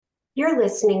You're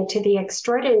listening to the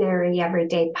Extraordinary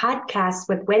Everyday Podcast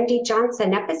with Wendy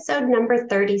Johnson, episode number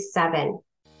 37.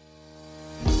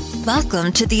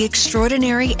 Welcome to the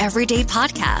Extraordinary Everyday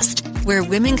Podcast, where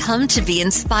women come to be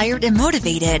inspired and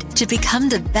motivated to become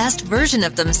the best version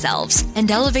of themselves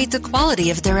and elevate the quality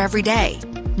of their everyday.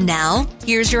 Now,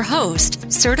 here's your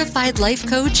host, certified life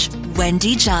coach,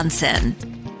 Wendy Johnson.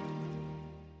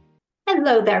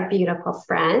 Hello there, beautiful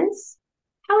friends.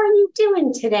 How are you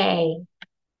doing today?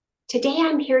 Today,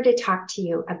 I'm here to talk to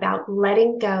you about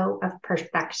letting go of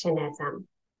perfectionism.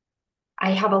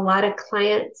 I have a lot of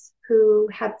clients who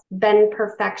have been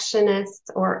perfectionists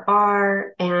or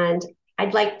are, and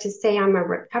I'd like to say I'm a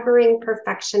recovering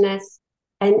perfectionist.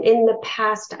 And in the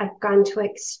past, I've gone to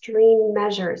extreme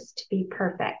measures to be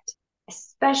perfect,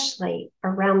 especially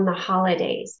around the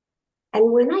holidays.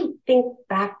 And when I think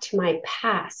back to my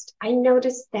past, I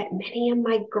noticed that many of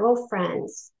my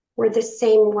girlfriends were the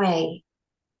same way.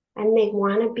 And they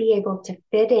want to be able to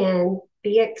fit in,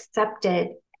 be accepted,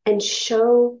 and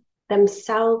show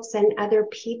themselves and other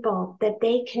people that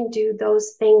they can do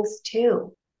those things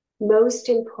too. Most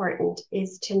important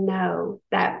is to know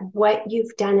that what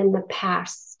you've done in the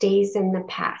past stays in the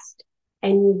past,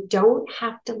 and you don't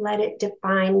have to let it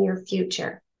define your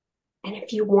future. And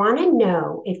if you want to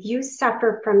know if you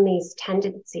suffer from these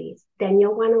tendencies, then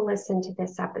you'll want to listen to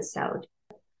this episode.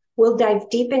 We'll dive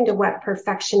deep into what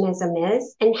perfectionism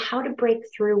is and how to break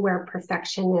through where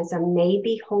perfectionism may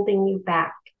be holding you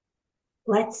back.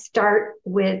 Let's start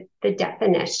with the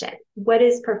definition. What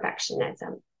is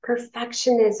perfectionism?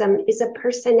 Perfectionism is a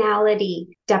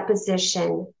personality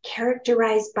deposition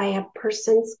characterized by a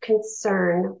person's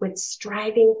concern with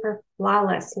striving for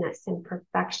flawlessness and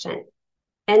perfection,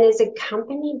 and is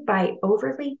accompanied by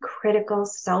overly critical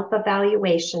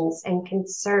self-evaluations and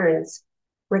concerns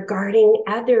regarding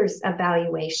others'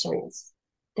 evaluations.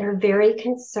 They're very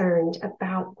concerned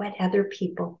about what other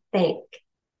people think.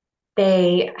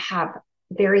 They have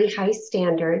very high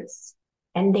standards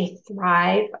and they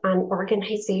thrive on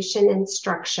organization and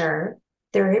structure.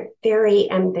 They're very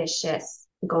ambitious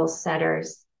goal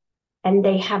setters, and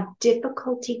they have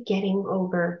difficulty getting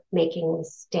over making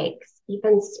mistakes,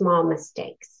 even small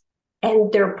mistakes.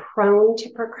 And they're prone to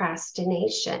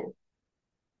procrastination.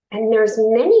 And there's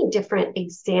many different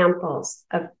examples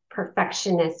of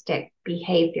perfectionistic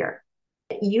behavior.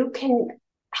 You can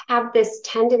have this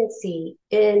tendency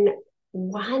in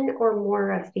one or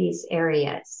more of these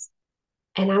areas.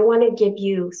 And I want to give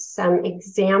you some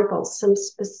examples, some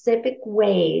specific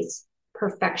ways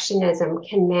perfectionism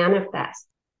can manifest.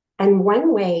 And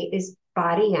one way is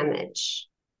body image.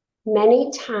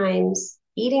 Many times,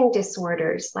 eating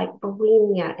disorders like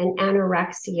bulimia and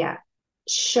anorexia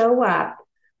show up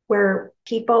where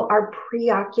people are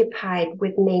preoccupied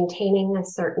with maintaining a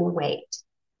certain weight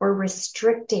or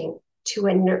restricting to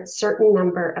a certain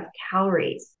number of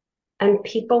calories. And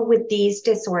people with these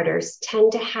disorders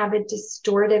tend to have a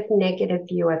distortive negative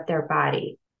view of their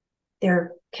body.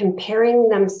 They're comparing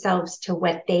themselves to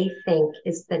what they think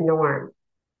is the norm.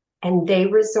 And they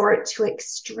resort to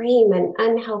extreme and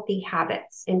unhealthy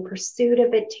habits in pursuit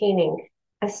of attaining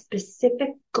a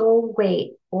specific goal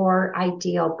weight or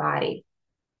ideal body.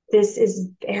 This is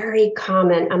very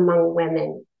common among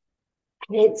women,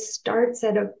 and it starts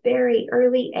at a very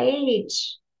early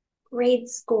age, grade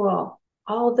school,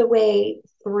 all the way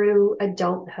through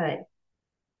adulthood.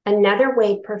 Another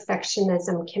way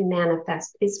perfectionism can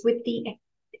manifest is with the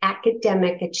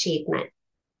academic achievement.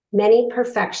 Many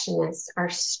perfectionists are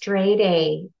straight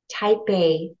A, type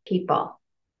A people,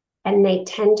 and they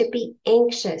tend to be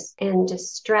anxious and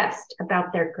distressed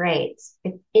about their grades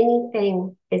if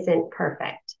anything isn't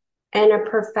perfect. And a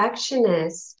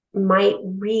perfectionist might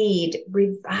read,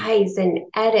 revise, and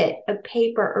edit a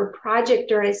paper or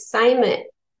project or assignment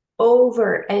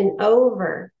over and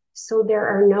over so there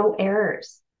are no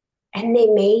errors. And they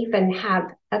may even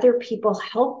have other people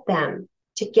help them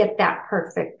to get that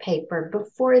perfect paper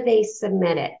before they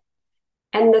submit it.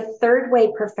 And the third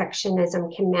way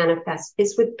perfectionism can manifest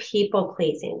is with people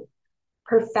pleasing.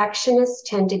 Perfectionists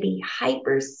tend to be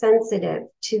hypersensitive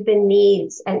to the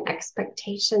needs and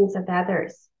expectations of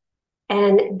others.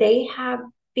 And they have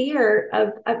fear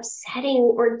of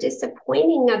upsetting or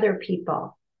disappointing other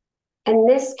people. And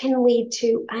this can lead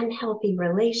to unhealthy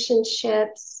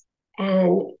relationships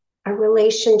and a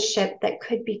relationship that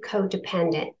could be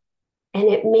codependent. And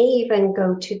it may even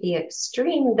go to the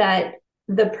extreme that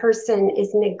the person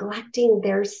is neglecting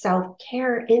their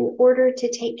self-care in order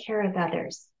to take care of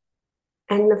others.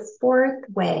 And the fourth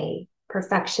way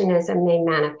perfectionism may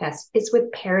manifest is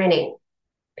with parenting.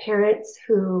 Parents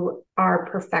who are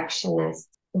perfectionists,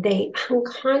 they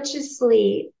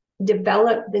unconsciously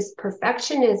develop this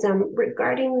perfectionism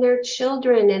regarding their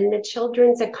children and the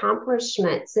children's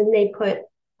accomplishments. And they put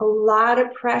a lot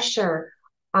of pressure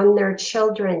on their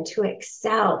children to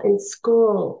excel in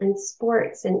school and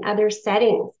sports and other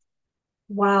settings.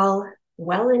 While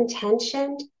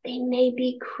well-intentioned, they may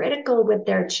be critical with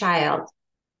their child,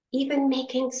 even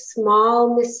making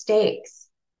small mistakes.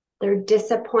 They're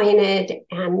disappointed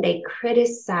and they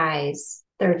criticize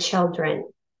their children.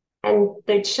 And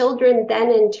the children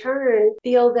then in turn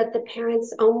feel that the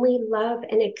parents only love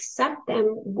and accept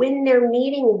them when they're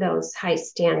meeting those high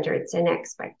standards and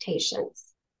expectations.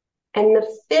 And the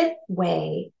fifth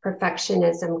way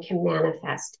perfectionism can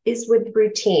manifest is with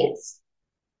routines.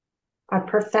 A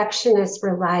perfectionist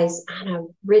relies on a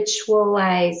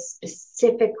ritualized,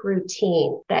 specific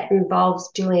routine that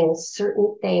involves doing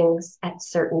certain things at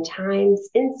certain times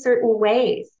in certain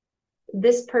ways.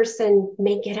 This person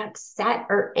may get upset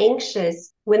or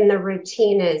anxious when the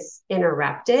routine is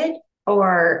interrupted,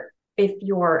 or if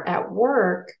you're at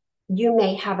work, you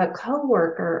may have a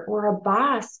coworker or a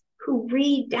boss who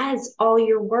redoes all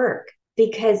your work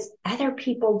because other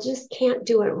people just can't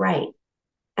do it right.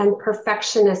 And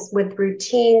perfectionists with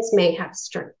routines may have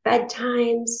strict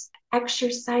bedtimes,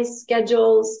 exercise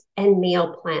schedules, and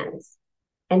meal plans,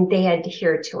 and they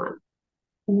adhere to them.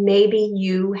 Maybe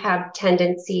you have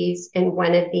tendencies in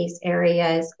one of these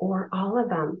areas or all of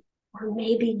them, or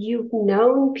maybe you've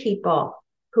known people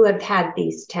who have had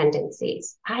these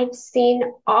tendencies. I've seen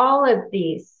all of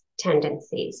these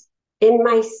tendencies in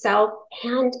myself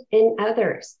and in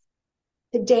others.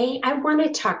 Today, I want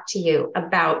to talk to you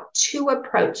about two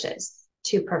approaches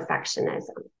to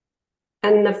perfectionism.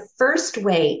 And the first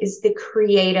way is the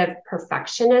creative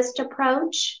perfectionist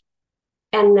approach.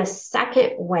 And the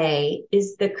second way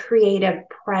is the creative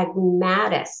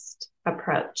pragmatist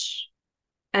approach.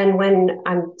 And when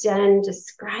I'm done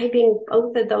describing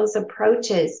both of those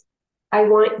approaches, I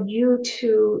want you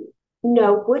to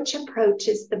know which approach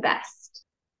is the best.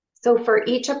 So for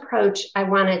each approach, I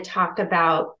want to talk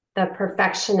about the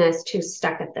perfectionist who's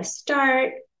stuck at the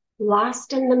start,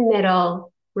 lost in the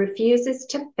middle, refuses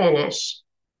to finish,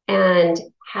 and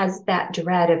has that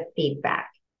dread of feedback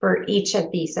for each of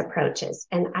these approaches.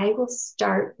 And I will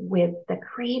start with the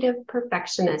creative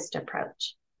perfectionist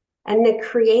approach. And the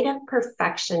creative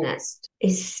perfectionist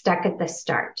is stuck at the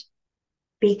start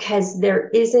because there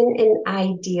isn't an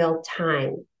ideal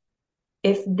time.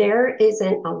 If there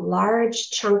isn't a large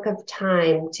chunk of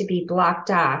time to be blocked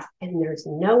off and there's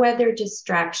no other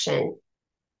distraction,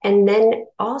 and then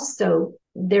also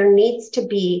there needs to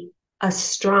be a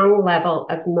strong level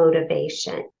of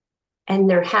motivation, and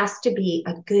there has to be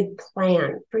a good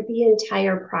plan for the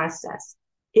entire process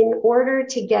in order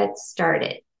to get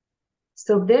started.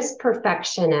 So this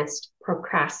perfectionist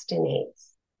procrastinates.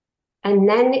 And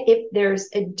then if there's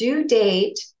a due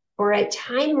date or a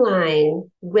timeline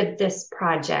with this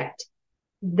project,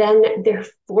 then they're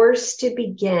forced to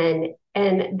begin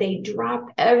and they drop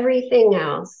everything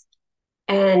else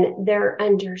and they're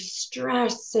under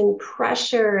stress and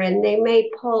pressure and they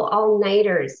may pull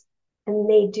all-nighters and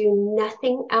they do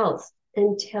nothing else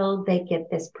until they get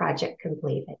this project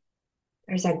completed.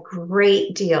 There's a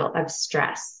great deal of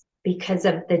stress because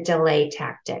of the delay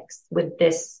tactics with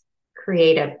this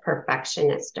creative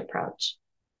perfectionist approach.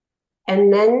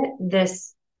 And then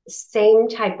this same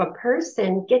type of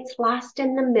person gets lost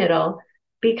in the middle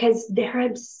because they're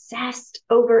obsessed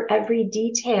over every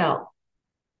detail.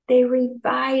 They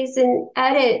revise and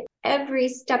edit every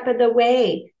step of the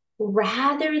way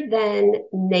rather than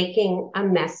making a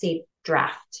messy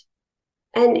draft.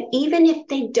 And even if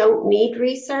they don't need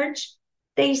research,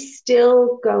 they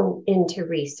still go into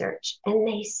research and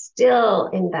they still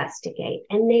investigate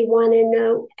and they want to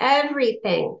know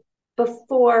everything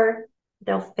before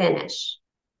they'll finish.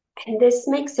 And this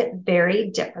makes it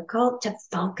very difficult to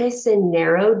focus and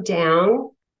narrow down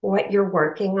what you're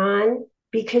working on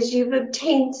because you've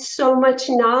obtained so much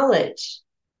knowledge.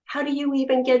 How do you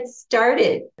even get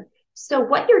started? So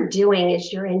what you're doing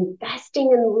is you're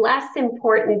investing in less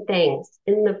important things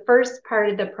in the first part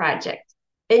of the project.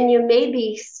 And you may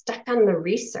be stuck on the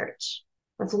research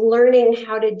of learning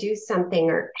how to do something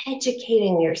or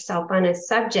educating yourself on a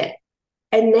subject.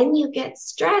 And then you get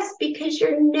stressed because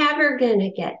you're never going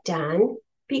to get done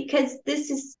because this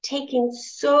is taking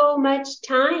so much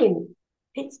time.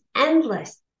 It's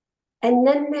endless. And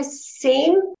then the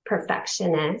same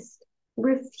perfectionist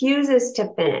refuses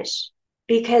to finish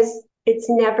because it's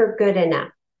never good enough.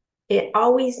 It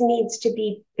always needs to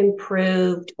be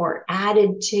improved or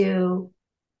added to,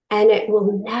 and it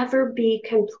will never be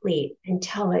complete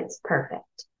until it's perfect.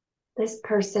 This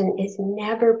person is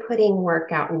never putting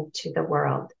work out into the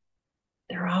world.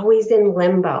 They're always in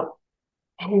limbo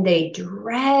and they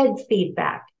dread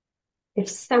feedback. If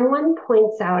someone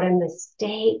points out a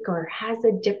mistake or has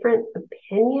a different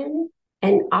opinion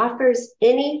and offers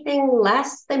anything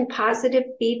less than positive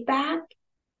feedback,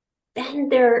 then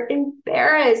they're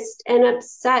embarrassed and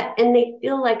upset and they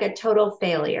feel like a total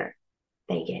failure.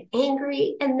 They get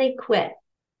angry and they quit.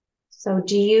 So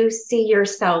do you see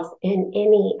yourself in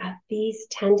any of these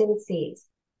tendencies?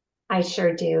 I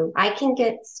sure do. I can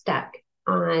get stuck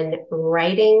on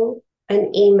writing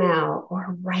an email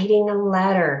or writing a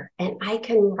letter, and I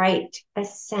can write a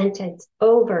sentence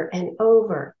over and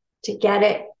over to get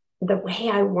it the way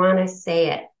I want to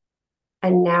say it.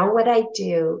 And now what I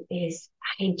do is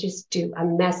I just do a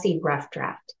messy rough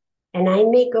draft, and I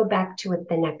may go back to it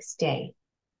the next day,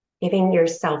 giving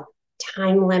yourself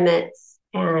time limits.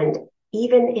 And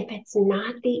even if it's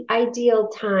not the ideal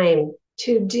time,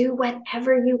 to do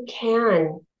whatever you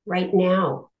can right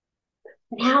now.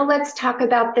 Now let's talk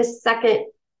about the second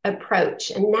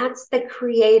approach, and that's the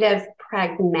creative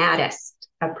pragmatist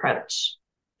approach,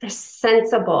 the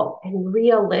sensible and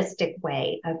realistic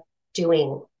way of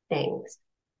doing things.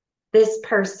 This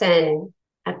person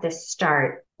at the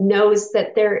start knows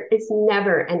that there is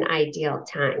never an ideal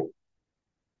time,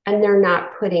 and they're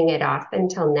not putting it off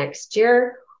until next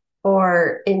year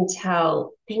or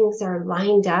until things are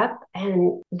lined up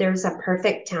and there's a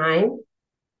perfect time.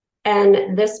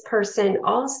 And this person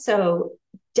also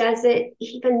does it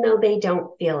even though they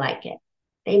don't feel like it.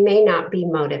 They may not be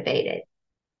motivated,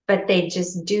 but they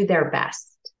just do their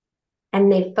best.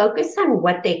 And they focus on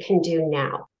what they can do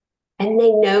now. And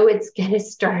they know it's going to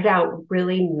start out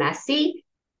really messy.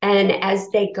 And as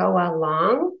they go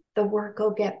along, the work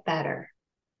will get better.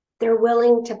 They're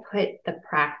willing to put the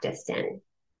practice in,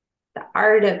 the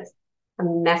art of a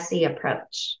messy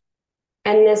approach.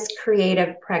 And this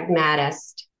creative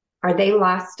pragmatist, are they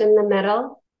lost in the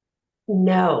middle?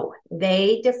 No,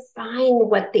 they define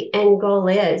what the end goal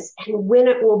is and when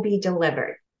it will be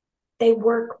delivered. They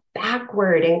work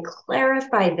backward and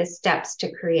clarify the steps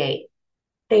to create.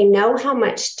 They know how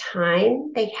much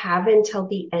time they have until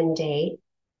the end date.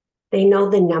 They know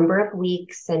the number of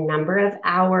weeks and number of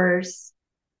hours.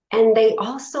 And they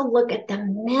also look at the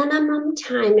minimum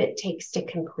time it takes to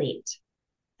complete.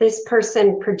 This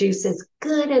person produces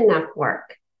good enough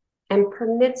work and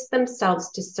permits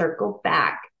themselves to circle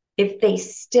back if they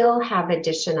still have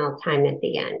additional time at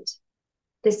the end.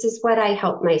 This is what I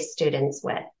help my students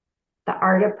with, the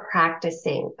art of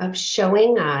practicing, of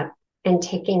showing up and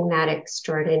taking that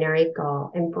extraordinary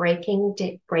goal and breaking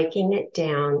it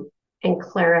down and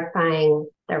clarifying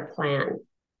their plan.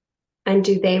 And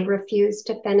do they refuse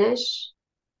to finish?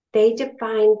 They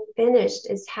define finished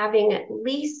as having at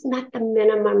least met the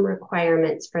minimum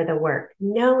requirements for the work,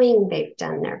 knowing they've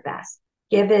done their best,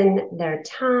 given their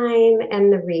time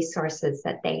and the resources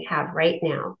that they have right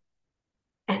now.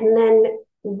 And then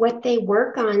what they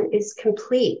work on is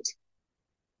complete,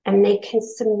 and they can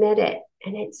submit it,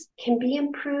 and it can be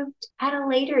improved at a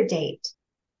later date.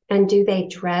 And do they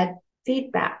dread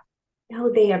feedback? No,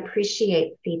 they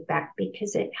appreciate feedback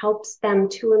because it helps them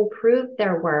to improve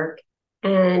their work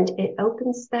and it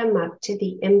opens them up to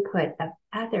the input of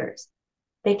others.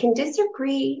 They can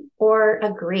disagree or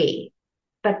agree,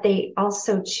 but they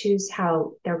also choose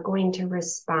how they're going to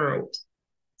respond.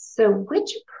 So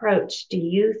which approach do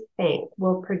you think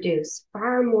will produce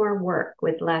far more work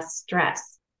with less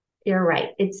stress? You're right.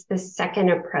 It's the second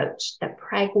approach, the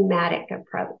pragmatic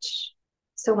approach.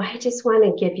 So I just want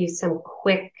to give you some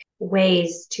quick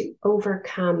ways to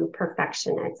overcome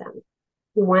perfectionism.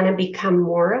 You want to become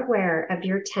more aware of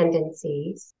your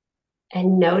tendencies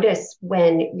and notice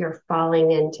when you're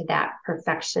falling into that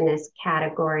perfectionist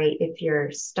category, if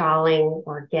you're stalling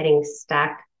or getting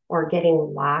stuck or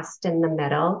getting lost in the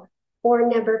middle or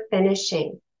never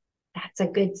finishing. That's a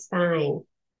good sign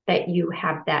that you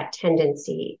have that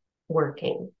tendency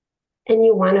working. And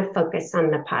you want to focus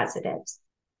on the positives.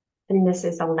 And this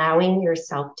is allowing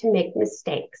yourself to make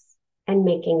mistakes and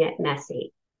making it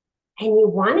messy. And you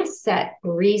want to set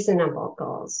reasonable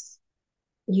goals.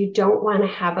 You don't want to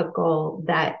have a goal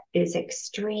that is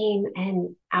extreme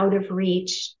and out of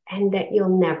reach and that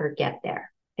you'll never get there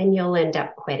and you'll end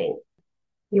up quitting.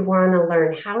 You want to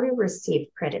learn how to receive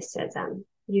criticism.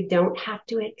 You don't have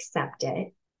to accept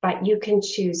it, but you can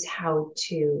choose how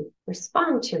to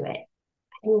respond to it.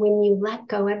 And when you let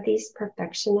go of these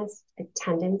perfectionist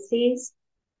tendencies,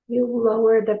 you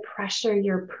lower the pressure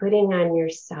you're putting on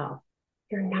yourself.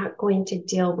 You're not going to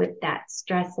deal with that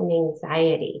stress and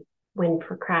anxiety when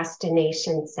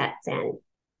procrastination sets in.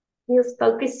 You're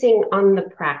focusing on the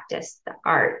practice, the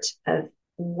art of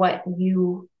what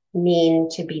you mean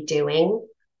to be doing,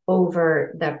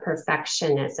 over the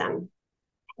perfectionism.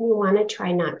 You want to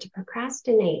try not to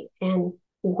procrastinate and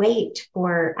wait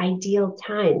for ideal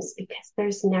times, because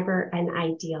there's never an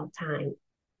ideal time.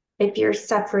 If you're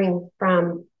suffering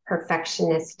from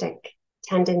perfectionistic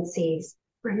tendencies,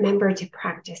 remember to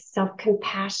practice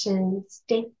self-compassion,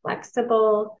 stay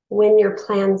flexible when your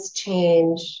plans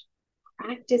change,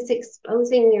 practice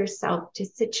exposing yourself to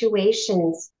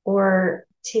situations or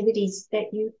activities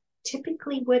that you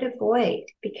typically would avoid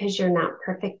because you're not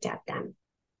perfect at them.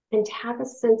 And have a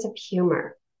sense of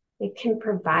humor. It can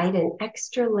provide an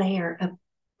extra layer of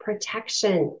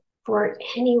protection for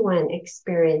anyone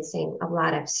experiencing a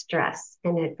lot of stress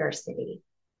and adversity.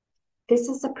 This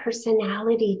is a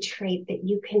personality trait that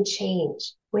you can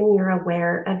change when you're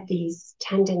aware of these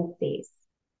tendencies.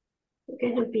 You're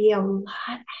going to be a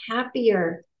lot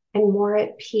happier and more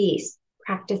at peace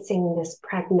practicing this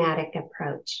pragmatic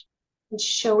approach and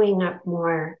showing up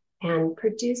more and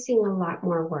producing a lot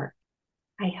more work.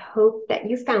 I hope that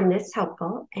you found this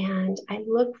helpful, and I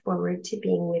look forward to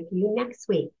being with you next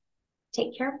week.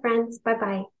 Take care, friends.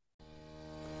 Bye-bye.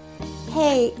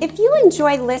 Hey, if you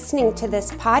enjoy listening to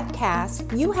this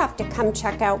podcast, you have to come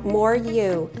check out More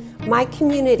You, my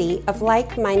community of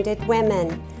like-minded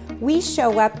women. We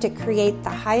show up to create the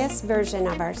highest version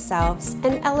of ourselves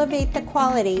and elevate the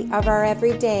quality of our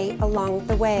everyday along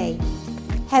the way.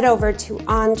 Head over to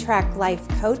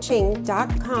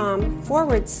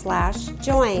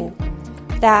ontracklifecoaching.com/join.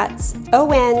 That's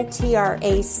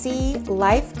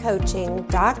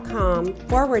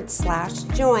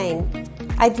ontraclifecoaching.com/join.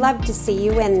 I'd love to see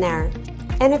you in there.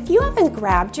 And if you haven't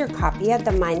grabbed your copy of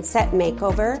the Mindset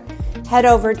Makeover, head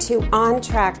over to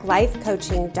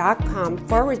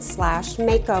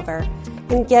ontracklifecoaching.com/makeover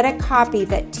and get a copy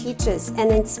that teaches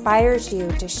and inspires you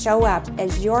to show up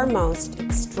as your most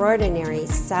extraordinary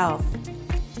self.